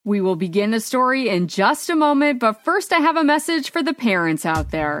We will begin the story in just a moment, but first I have a message for the parents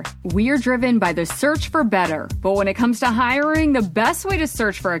out there. We are driven by the search for better, but when it comes to hiring, the best way to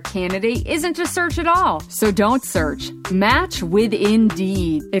search for a candidate isn't to search at all. So don't search. Match with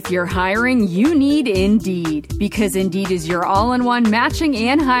Indeed. If you're hiring, you need Indeed, because Indeed is your all-in-one matching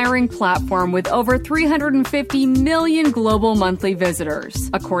and hiring platform with over 350 million global monthly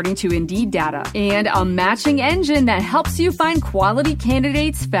visitors, according to Indeed data, and a matching engine that helps you find quality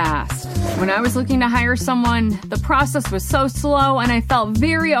candidates fast. When I was looking to hire someone, the process was so slow and I felt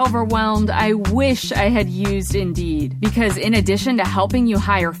very overwhelmed. I wish I had used Indeed, because in addition to helping you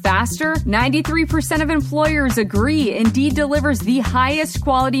hire faster, 93% of employers agree Indeed delivers the highest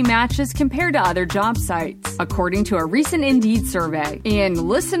quality matches compared to other job sites, according to a recent Indeed survey. And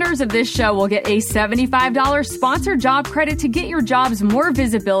listeners of this show will get a $75 sponsored job credit to get your jobs more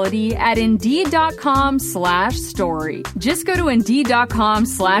visibility at Indeed.com/story. Just go to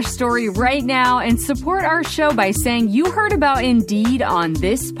Indeed.com/story right now and support our show by saying you heard about Indeed on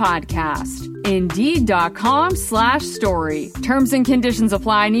this podcast. Indeed.com/story. Terms and conditions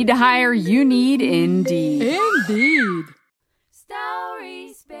apply. Need to hire? You need Indeed. Indeed.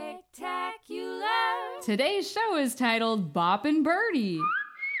 Story Spectacular. Today's show is titled Boppin' Birdie.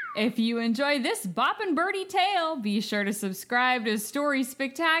 If you enjoy this Boppin' Birdie tale, be sure to subscribe to Story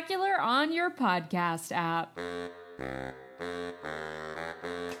Spectacular on your podcast app.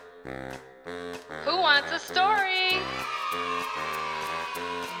 Who wants a story?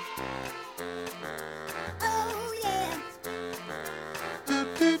 Oh yeah.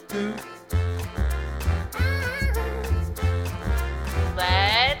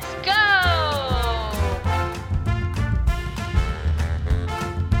 Let's go!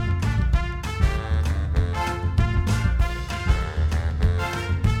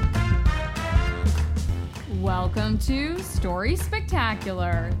 Welcome to Story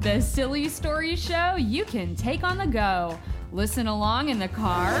Spectacular, the silly story show you can take on the go. Listen along in the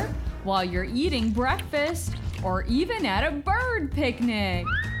car, while you're eating breakfast, or even at a bird picnic.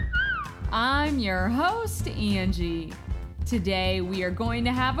 I'm your host, Angie. Today we are going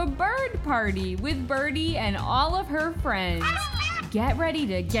to have a bird party with Birdie and all of her friends. Get ready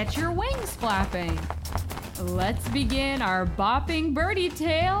to get your wings flapping. Let's begin our bopping birdie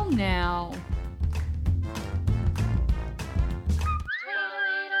tale now.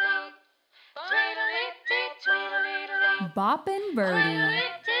 Boppin' Birdie.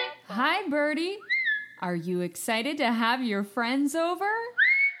 Hi, Birdie. Are you excited to have your friends over?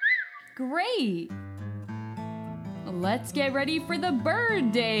 Great. Let's get ready for the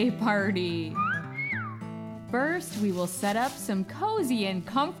Bird Day party. First, we will set up some cozy and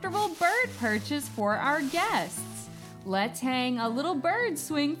comfortable bird perches for our guests. Let's hang a little bird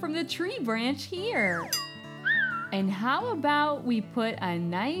swing from the tree branch here. And how about we put a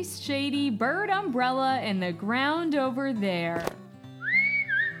nice shady bird umbrella in the ground over there?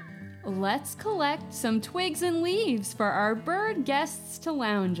 Let's collect some twigs and leaves for our bird guests to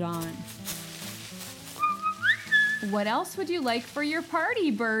lounge on. What else would you like for your party,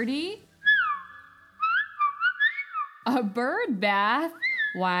 Birdie? A bird bath?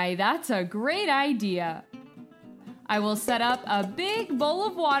 Why, that's a great idea. I will set up a big bowl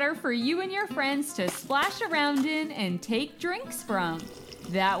of water for you and your friends to splash around in and take drinks from.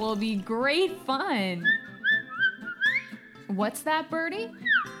 That will be great fun. What's that, Birdie?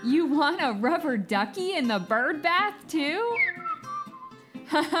 You want a rubber ducky in the bird bath too?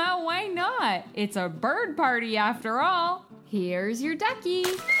 Haha, why not? It's a bird party after all. Here's your ducky.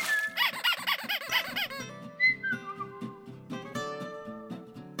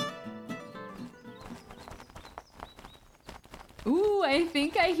 Ooh, I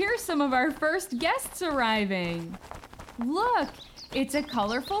think I hear some of our first guests arriving. Look, it's a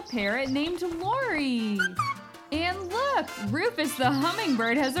colorful parrot named Lori. And look, Rufus the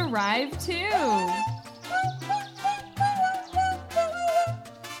hummingbird has arrived too.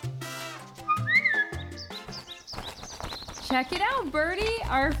 Check it out, Birdie.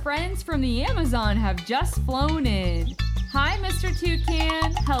 Our friends from the Amazon have just flown in. Hi, Mr.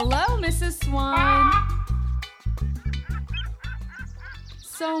 Toucan. Hello, Mrs. Swan.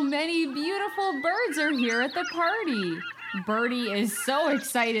 So many beautiful birds are here at the party. Birdie is so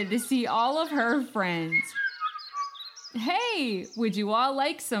excited to see all of her friends. Hey, would you all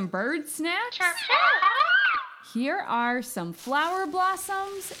like some bird snacks? Here are some flower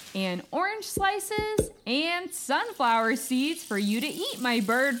blossoms and orange slices and sunflower seeds for you to eat, my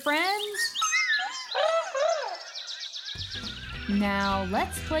bird friends. Now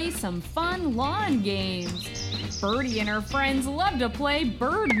let's play some fun lawn games. Birdie and her friends love to play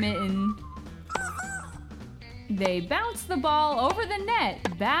bird mitten. They bounce the ball over the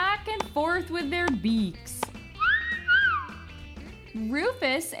net, back and forth with their beaks.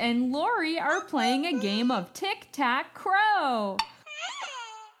 Rufus and Lori are playing a game of tic-tac-crow.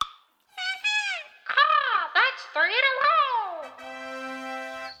 That's 3 in a row.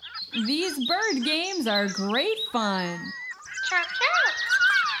 These bird games are great fun. Chirp, chirp.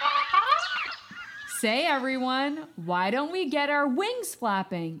 Say, everyone, why don't we get our wings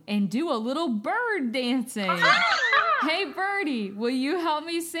flapping and do a little bird dancing? Hey, Birdie, will you help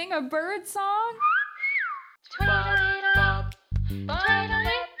me sing a bird song?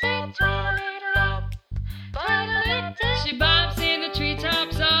 She bops in the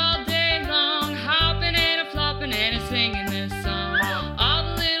treetops all day long, hopping and a-flopping and a-singing this song. All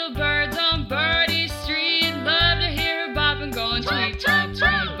the little birds on Birdie's street love to hear her bopping, going tweet, tweet,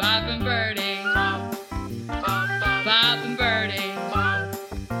 tweet, bopping Birdie, bopping Birdie.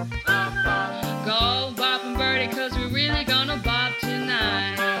 Go bopping Birdie, 'cause we're really gonna bop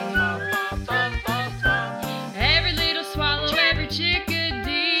tonight. Every little swallow, every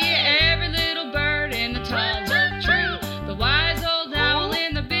chickadee, every little bird in the tall oak tree. The wise old owl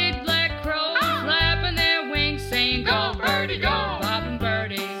and the big black crow flapping their wings, saying, "Go Birdie, go, bopping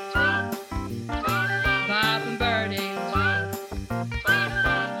Birdie, bopping Birdie.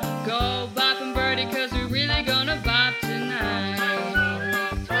 Go bopping Birdie, 'cause we're really gonna bop tonight."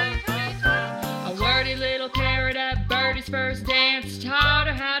 A wordy little carrot at Birdie's first dance taught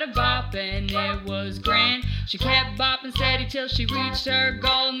her how to bop, and it was grand. She kept bopping steady till she reached her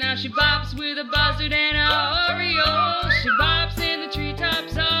goal. Now she bops with a buzzard and a oriole. She bops in the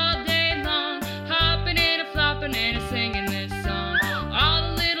treetops all day long, hopping and a-flopping and a-singing this song. All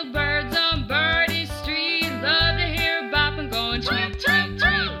the little birds on Birdie's street love to hear her bopping, going tweet, tweet,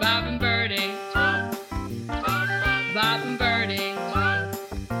 tweet, bopping Birdie, bopping Birdie.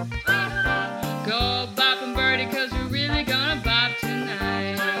 Go bopping Birdie, 'cause we're really gonna bop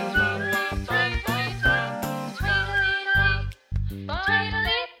tonight.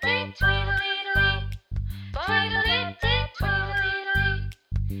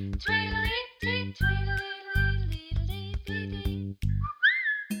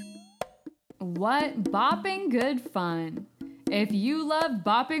 What bopping good fun! If you love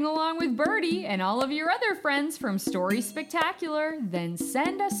bopping along with Birdie and all of your other friends from Story Spectacular, then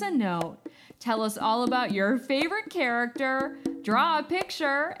send us a note. Tell us all about your favorite character, draw a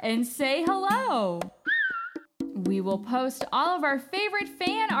picture, and say hello. We will post all of our favorite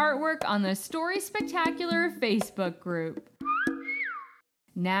fan artwork on the Story Spectacular Facebook group.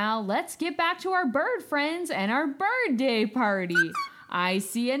 Now let's get back to our bird friends and our bird day party. I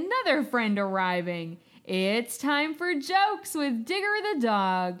see another friend arriving. It's time for jokes with Digger the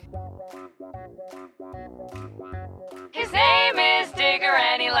dog. His name is Digger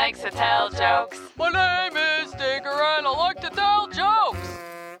and he likes to tell jokes. My name is Digger and I like to tell jokes.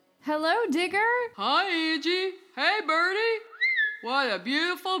 Hello, Digger. Hi, Angie. Hey, Birdie. What a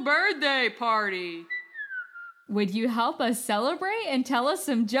beautiful birthday party. Would you help us celebrate and tell us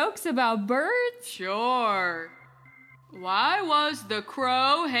some jokes about birds? Sure. Why was the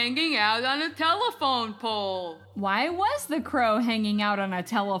crow hanging out on a telephone pole? Why was the crow hanging out on a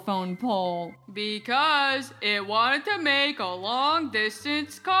telephone pole? Because it wanted to make a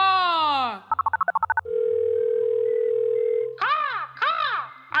long-distance call.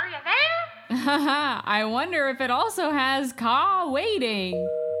 Are you there? Haha, I wonder if it also has caw waiting.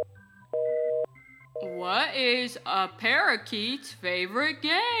 What is a parakeet's favorite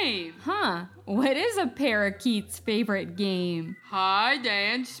game? Huh, what is a parakeet's favorite game? Hide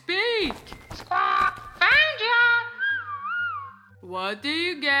and speak. Squawk, found ya. What do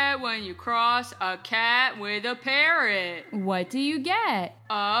you get when you cross a cat with a parrot? What do you get?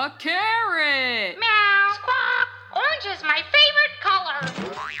 A carrot. Meow. Squawk, orange is my favorite color.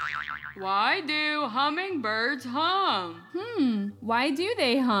 Why do hummingbirds hum? Why do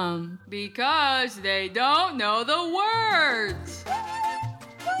they hum? Because they don't know the words.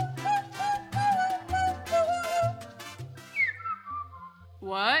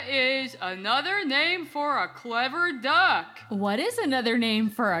 What is another name for a clever duck? What is another name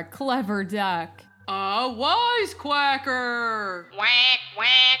for a clever duck? A wisecracker. Whack,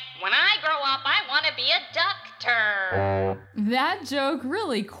 whack. When I grow up, I want to be a duckter. That joke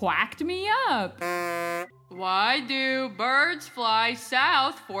really quacked me up. Why do birds fly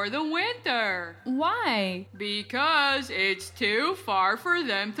south for the winter? Why? Because it's too far for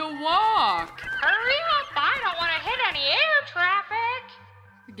them to walk. Hurry up, I don't want to hit any air traffic.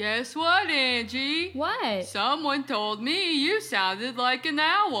 Guess what, Angie? What? Someone told me you sounded like an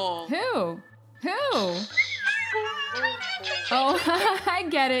owl. Who? Oh, I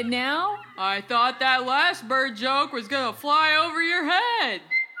get it now. I thought that last bird joke was gonna fly over your head.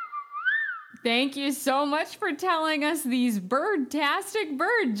 Thank you so much for telling us these bird-tastic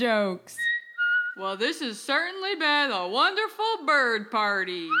bird jokes. Well, this has certainly been a wonderful bird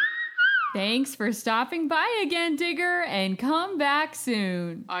party. Thanks for stopping by again, Digger, and come back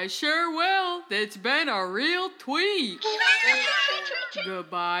soon. I sure will. It's been a real tweet.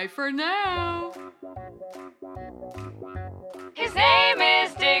 Goodbye for now. His name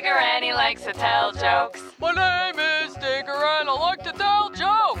is Digger and he likes to tell jokes. My name is Digger and I like to tell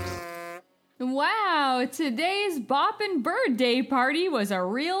jokes. Wow, today's Boppin' Bird Day party was a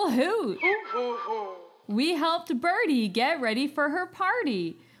real hoot. We helped Birdie get ready for her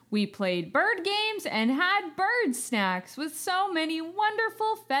party. We played bird games and had bird snacks with so many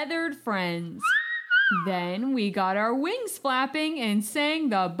wonderful feathered friends. Then we got our wings flapping and sang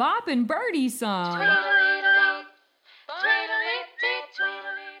the Boppin' Birdie song.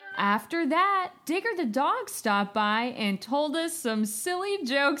 After that, Digger the dog stopped by and told us some silly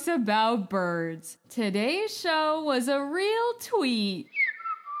jokes about birds. Today's show was a real tweet.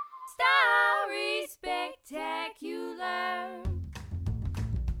 Story Spectacular.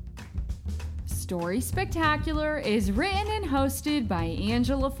 Story Spectacular is written and hosted by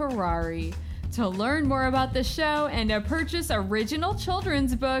Angela Ferrari. To learn more about the show and to purchase original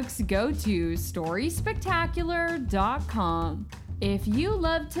children's books, go to StorySpectacular.com. If you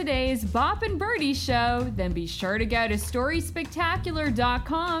love today's Boppin' Birdie show, then be sure to go to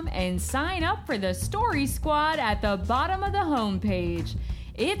StorySpectacular.com and sign up for the Story Squad at the bottom of the homepage.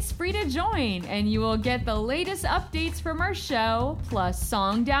 It's free to join, and you will get the latest updates from our show, plus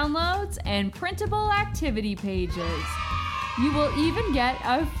song downloads and printable activity pages. You will even get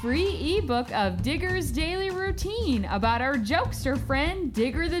a free ebook of Digger's daily routine about our jokester friend,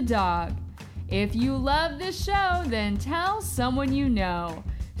 Digger the dog. If you love this show, then tell someone you know.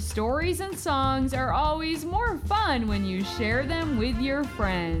 Stories and songs are always more fun when you share them with your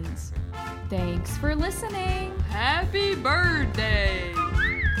friends. Thanks for listening. Happy Bird Day!